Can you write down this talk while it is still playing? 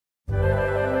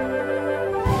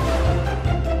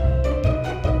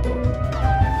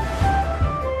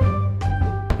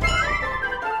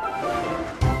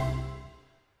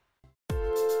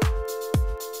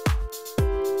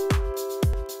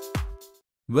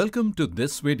Welcome to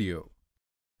this video.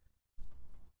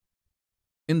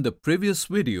 In the previous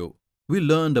video, we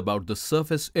learned about the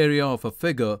surface area of a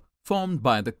figure formed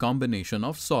by the combination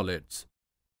of solids.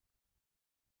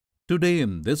 Today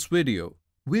in this video,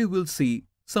 we will see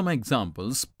some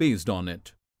examples based on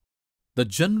it. The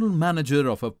general manager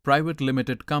of a private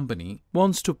limited company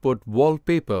wants to put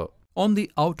wallpaper on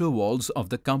the outer walls of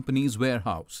the company's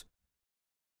warehouse,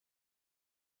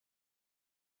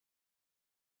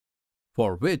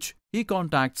 for which he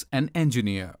contacts an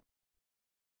engineer.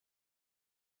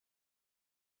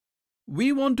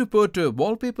 We want to put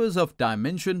wallpapers of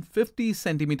dimension 50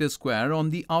 cm square on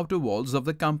the outer walls of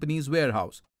the company's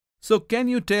warehouse. So can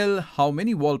you tell how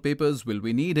many wallpapers will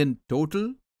we need in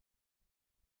total?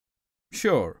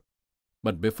 Sure.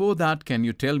 But before that, can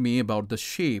you tell me about the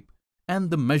shape and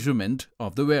the measurement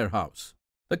of the warehouse?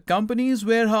 The company's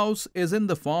warehouse is in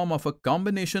the form of a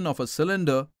combination of a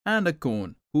cylinder and a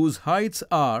cone, whose heights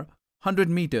are 100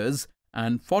 meters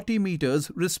and 40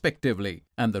 meters respectively,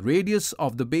 and the radius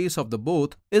of the base of the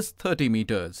both is 30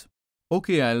 meters.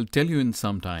 Okay, I'll tell you in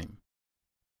some time.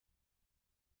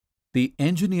 The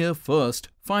engineer first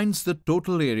finds the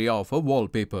total area of a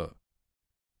wallpaper.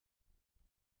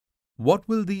 What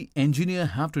will the engineer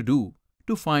have to do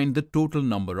to find the total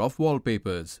number of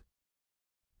wallpapers?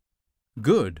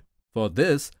 Good. For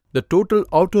this, the total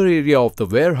outer area of the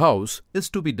warehouse is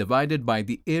to be divided by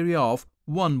the area of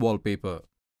one wallpaper.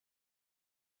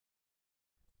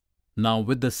 Now,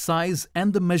 with the size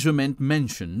and the measurement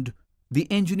mentioned, the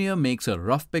engineer makes a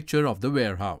rough picture of the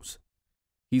warehouse.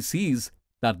 He sees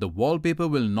that the wallpaper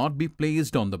will not be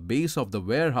placed on the base of the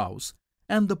warehouse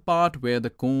and the part where the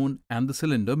cone and the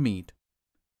cylinder meet.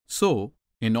 So,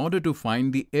 in order to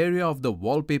find the area of the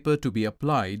wallpaper to be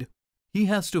applied, he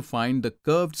has to find the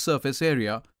curved surface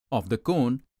area of the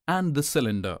cone and the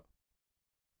cylinder.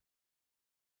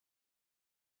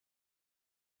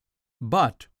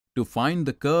 But to find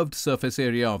the curved surface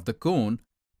area of the cone,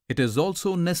 it is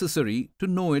also necessary to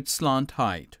know its slant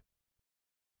height.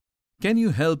 Can you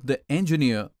help the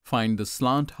engineer find the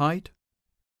slant height?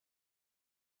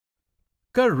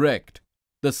 Correct.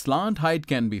 The slant height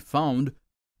can be found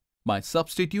by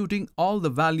substituting all the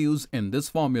values in this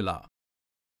formula.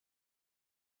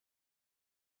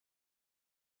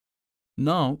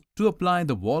 Now, to apply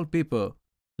the wallpaper,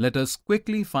 let us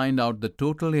quickly find out the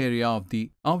total area of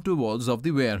the outer walls of the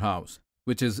warehouse,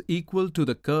 which is equal to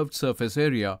the curved surface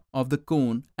area of the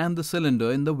cone and the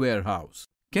cylinder in the warehouse.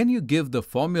 Can you give the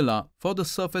formula for the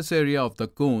surface area of the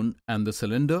cone and the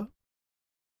cylinder?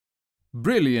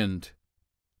 Brilliant!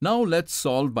 Now let's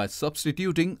solve by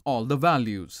substituting all the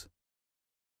values.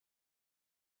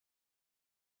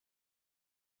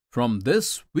 From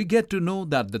this, we get to know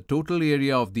that the total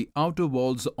area of the outer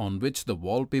walls on which the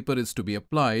wallpaper is to be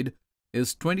applied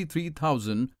is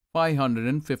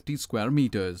 23,550 square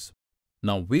meters.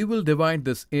 Now we will divide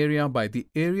this area by the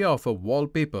area of a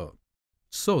wallpaper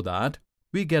so that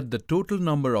we get the total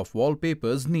number of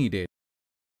wallpapers needed.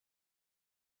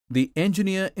 The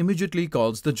engineer immediately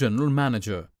calls the general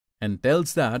manager and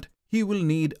tells that he will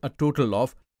need a total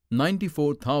of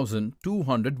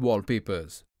 94,200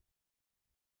 wallpapers.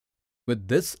 With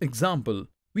this example,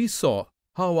 we saw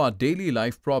how our daily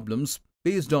life problems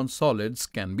based on solids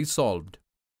can be solved.